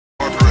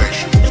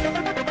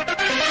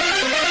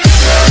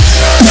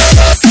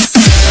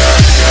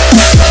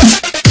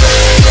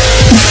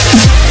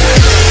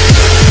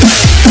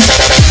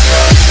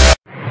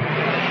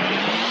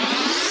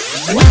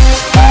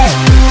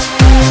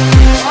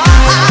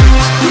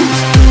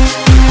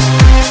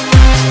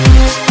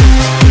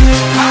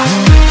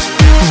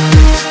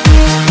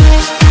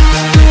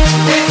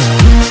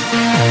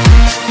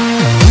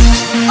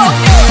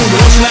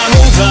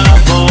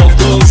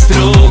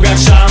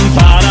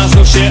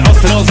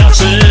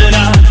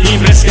zaczyna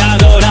imprezka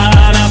do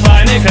rana.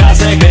 Fajnych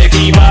razek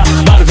ekipa,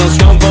 bardzo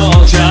skąpo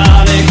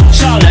odzianych.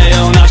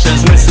 Szaleją nasze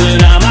zmysły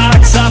na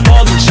maksa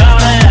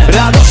podgrzane.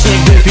 Radośnie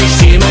gdy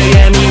piścimy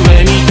je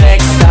miłymi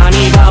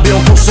tekstami.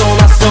 Babią puszczą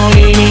nas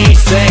stoimi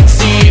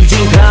sexy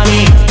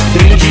wdziękami.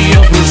 Drinki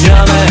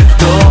opróżniane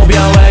do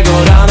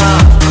białego rana.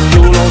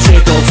 Tulą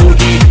się to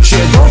córki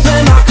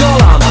siedzące na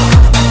kolanach.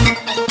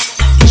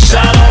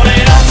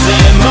 Szalonej nocy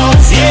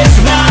moc jest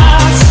w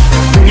nas.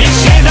 Niech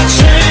się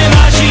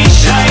zatrzyma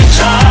dzisiaj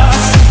czas.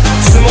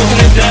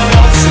 Smutny w tę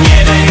noc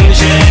nie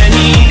będzie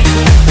nikt.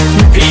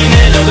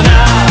 Pijmy do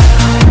dna,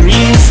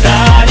 nim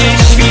stanie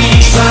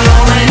świt.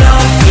 Szalonej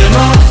nocy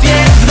moc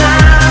jest w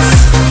nas.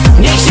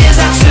 Niech się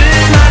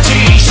zatrzyma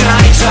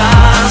dzisiaj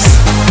czas.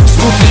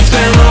 Smutny w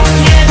tę noc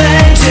nie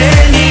będzie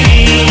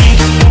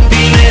nikt.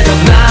 Pijmy do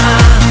dna,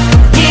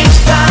 nim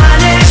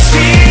stanie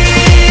świt.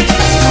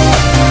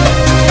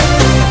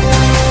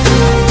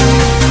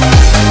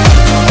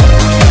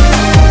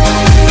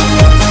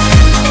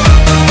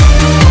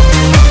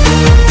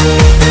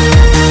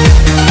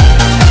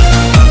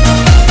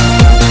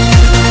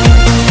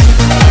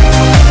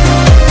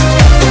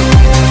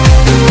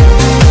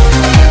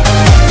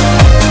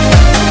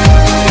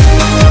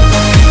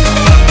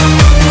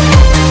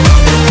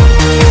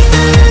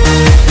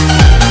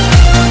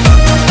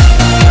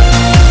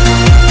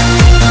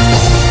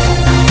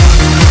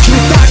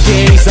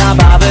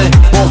 Zabawy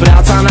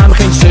powraca nam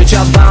chęć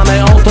życia.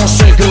 Dbamy o to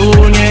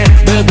szczególnie,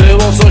 by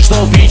było coś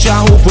do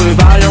picia.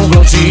 Upływają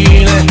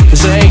godziny,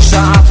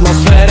 lżejsza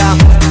atmosfera.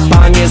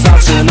 Panie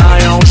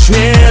zaczynają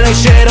śmielej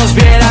się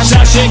rozbierać. W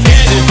czasie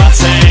kiedy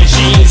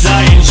faceci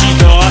zajęci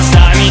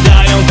toastami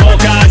dają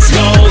pokaz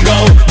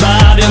go-go,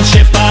 bawiąc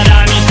się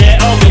parami. Te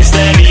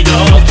ogniste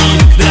widoki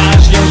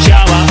drażnią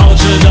ciała,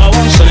 oczy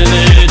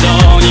dołączymy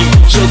do nich.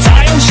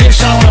 Rzucając się w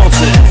szał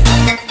nocy.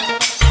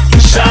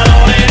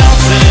 Szalonej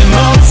nocy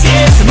moc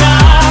jest w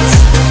nas.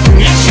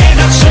 Niech się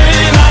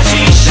zatrzyma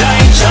dzisiaj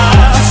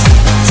czas.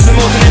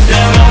 Smutny w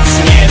tę noc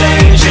nie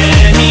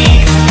będzie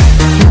nikt.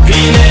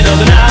 Pijmy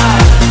do dna,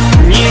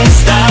 nim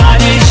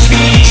stanie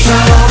świt.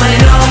 Szalonej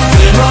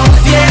nocy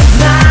moc jest w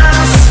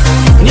nas.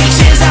 Niech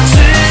się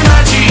zatrzyma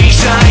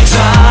dzisiaj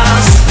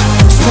czas.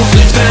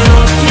 Smutny w tę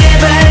noc nie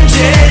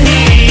będzie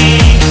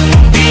nikt.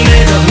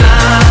 Pijmy do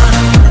dna,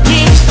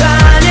 nim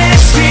stanie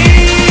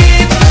świt.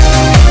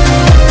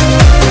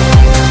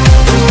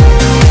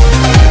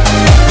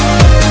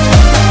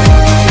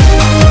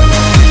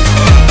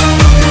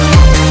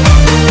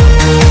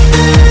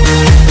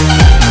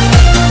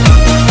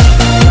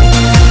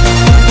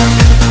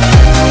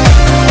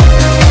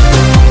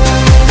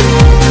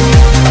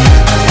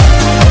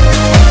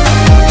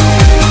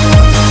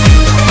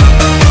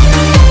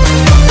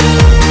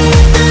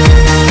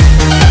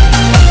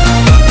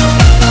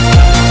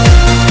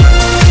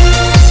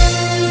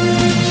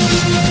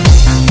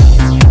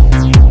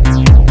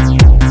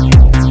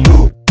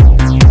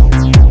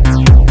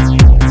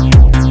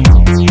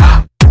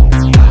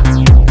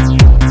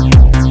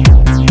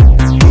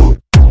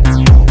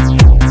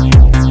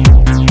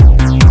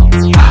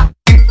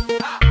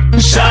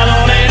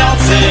 Szalonej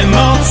nocy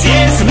moc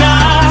jest w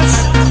nas.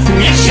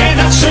 Niech się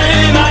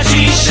zatrzyma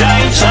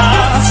dzisiaj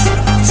czas.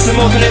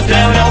 Smutny w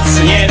tę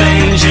noc nie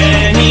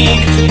będzie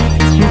nikt.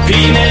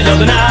 Pijmy do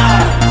dna,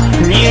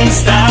 nim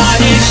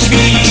stanie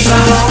świt.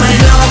 Szalonej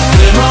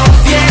nocy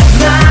moc jest w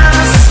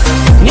nas.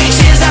 Niech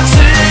się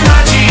zatrzyma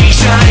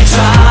dzisiaj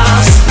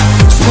czas.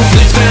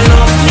 Smutny w tę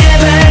noc nie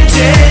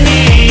będzie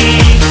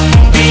nikt.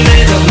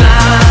 Pijmy do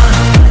dna,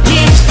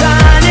 nim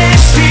stanie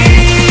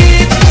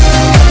świt.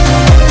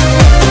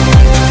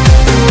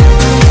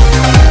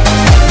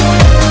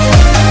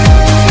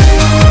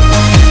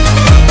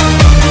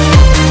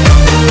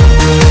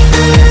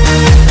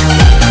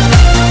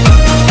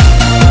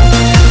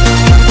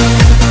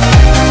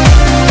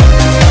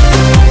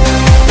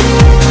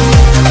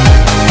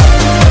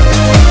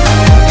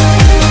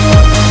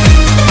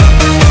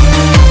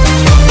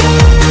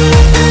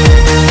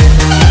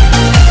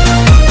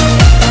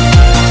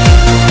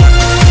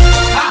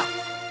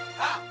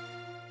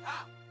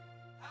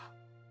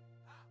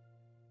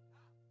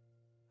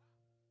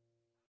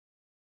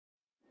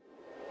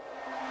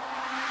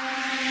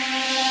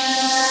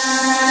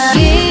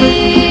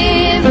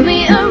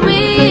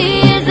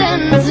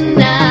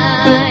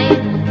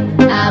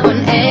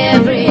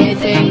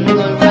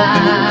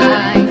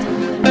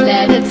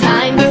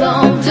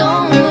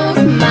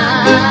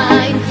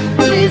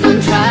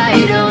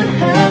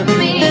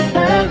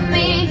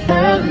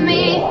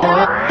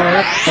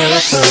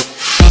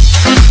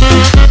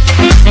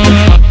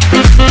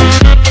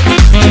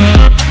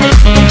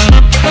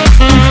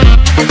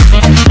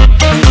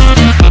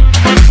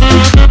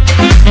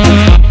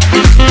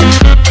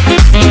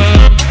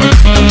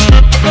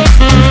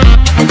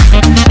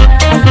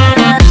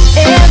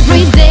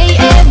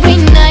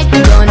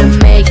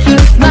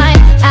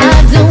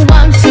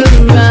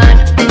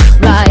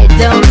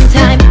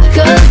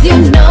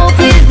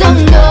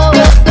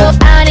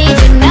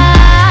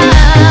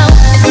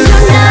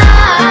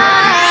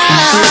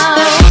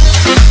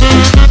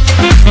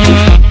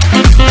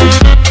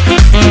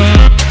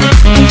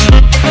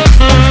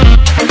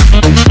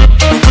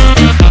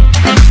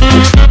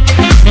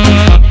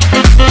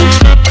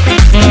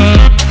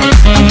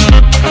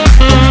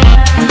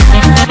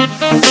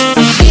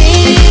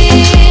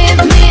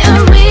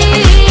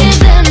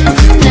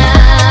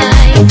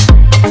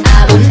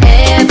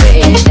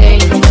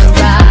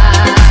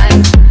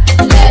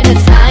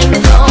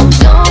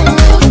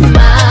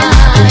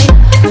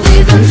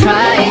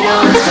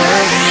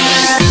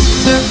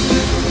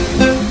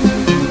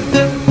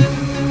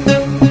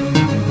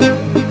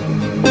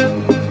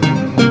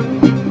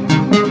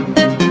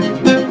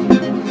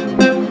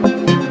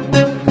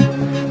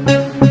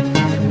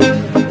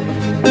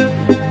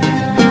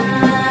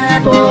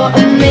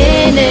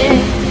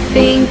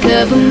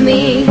 of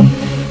me.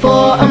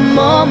 For a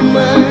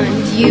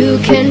moment you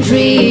can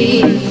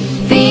dream.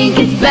 Think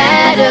it's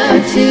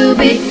better to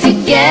be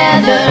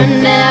together,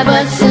 never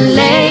too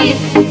late.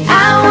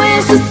 I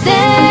wish to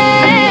stay.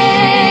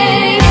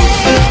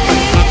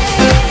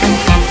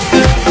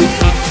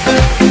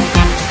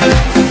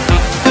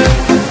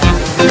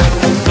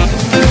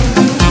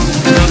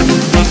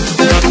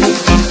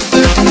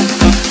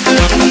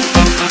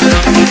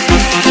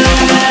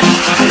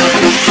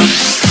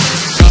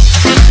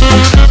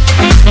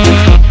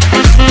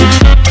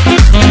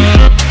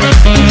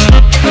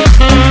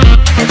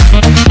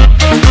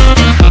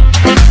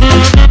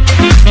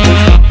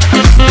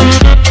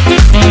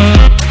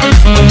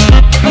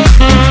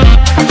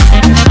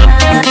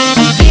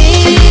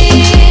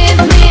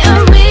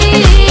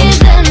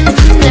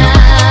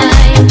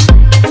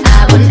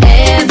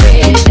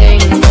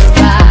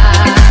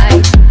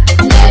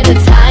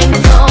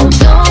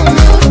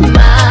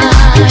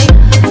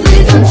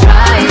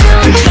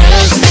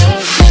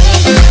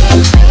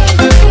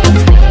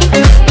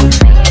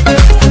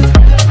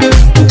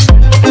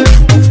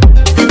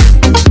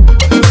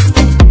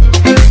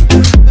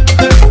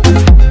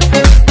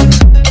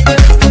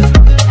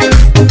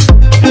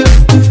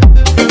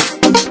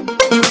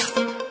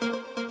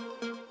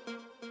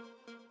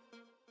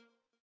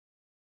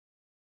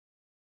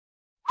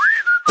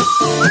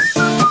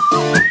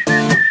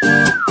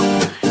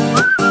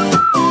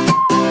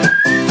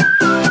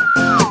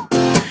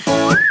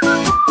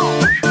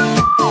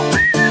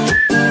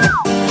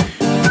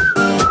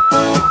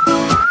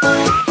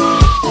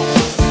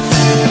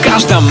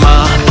 Każda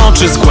ma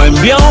oczy z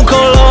głębią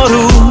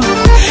koloru,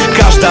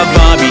 każda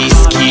wabi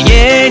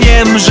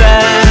skinieniem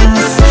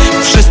rzęs.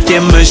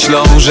 Wszystkie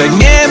myślą, że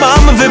nie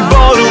mam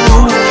wyboru,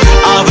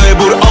 a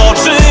wybór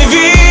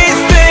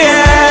oczywisty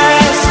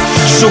jest.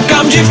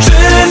 Szukam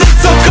dziewczyny,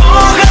 co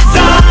kocha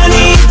za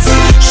nic.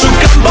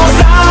 Szukam, bo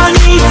za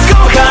nic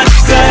kochać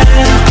chcę.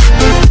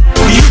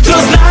 Jutro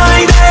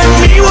znajdę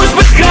miłość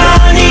bez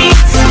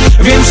granic.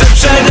 Wiem, że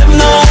przede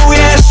mną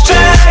jeszcze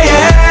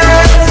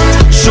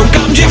jest.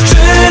 Szukam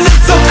dziewczyny,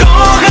 co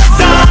kocha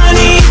za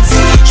nic.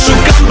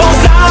 Szukam, bo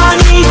za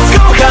nic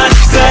kochać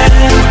chcę.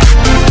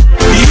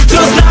 Jutro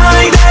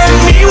znajdę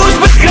miłość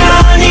bez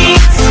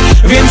granic.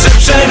 Wiem, że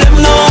przede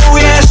mną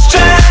jeszcze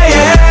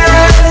jest.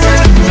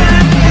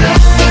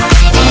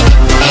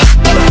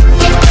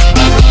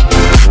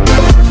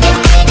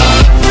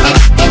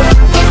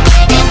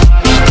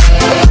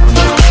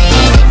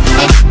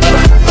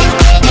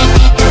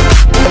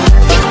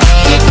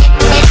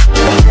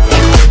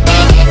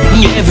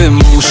 Nie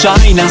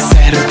wymuszaj na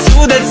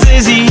sercu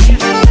decyzji,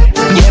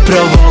 nie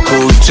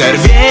prowokuj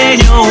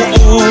czerwienią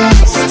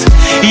ust.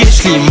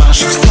 Jeśli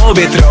masz w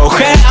sobie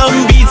trochę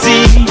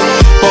ambicji,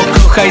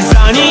 pokochaj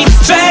za nic,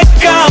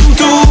 czekam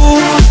tu.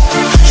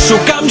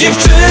 Szukam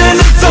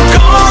dziewczyny, co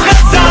kocha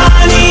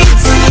za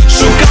nic.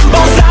 Szukam, bo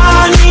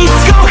za nic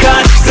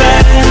kochać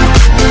chcę.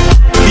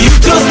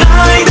 Jutro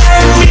znajdę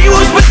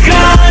miłość bez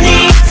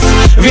granic.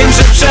 Wiem,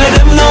 że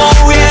przede mną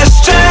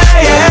jeszcze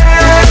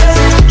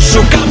jest.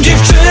 Szukam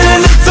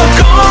dziewczyny, co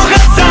kocha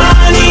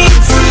za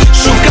nic.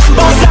 Szukam,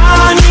 bo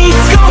za nic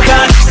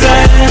kochać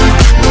chcę.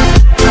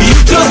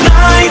 Jutro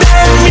znajdę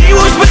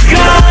miłość bez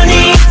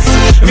granic.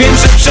 Wiem,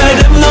 że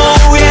przede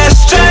mną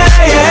jeszcze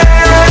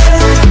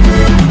jest.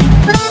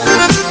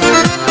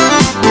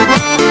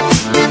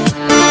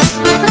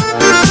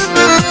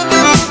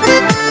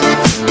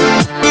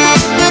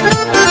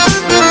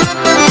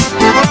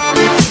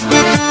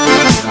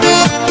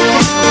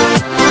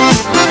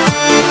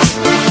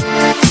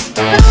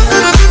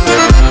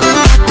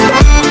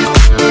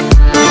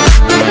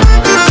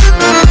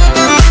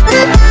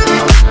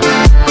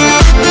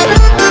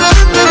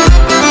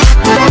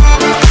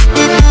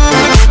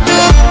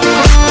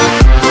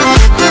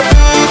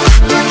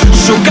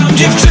 Szukam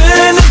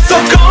dziewczyny, co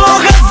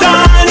kocha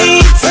za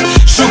nic.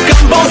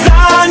 Szukam, bo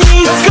za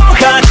nic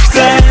kochać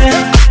chcę.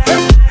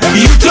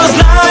 Jutro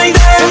znajdę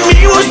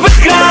miłość bez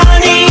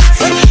granic.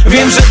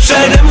 Wiem, że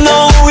przede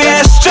mną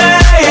jeszcze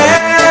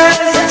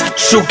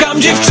jest.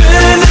 Szukam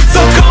dziewczyny, co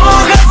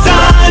kocha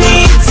za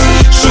nic.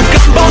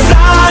 Szukam, bo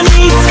za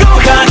nic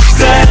kochać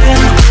chcę.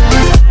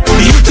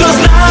 Jutro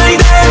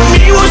znajdę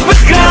miłość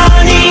bez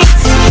granic.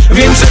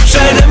 Wiem, że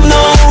przede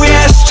mną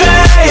jeszcze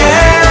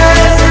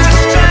jest.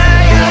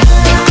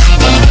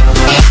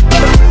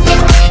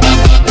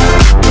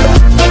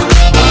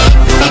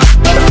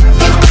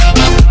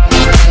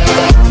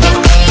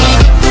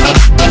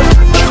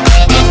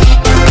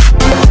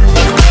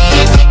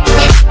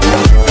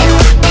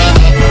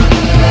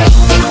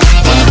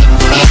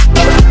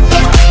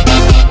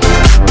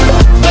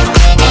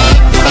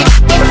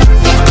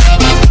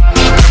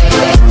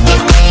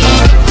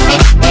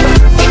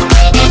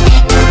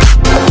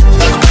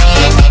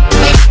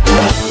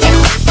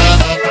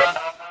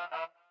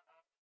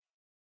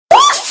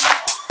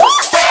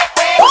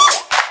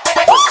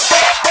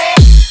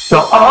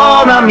 To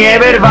ona mnie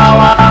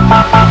wyrwała.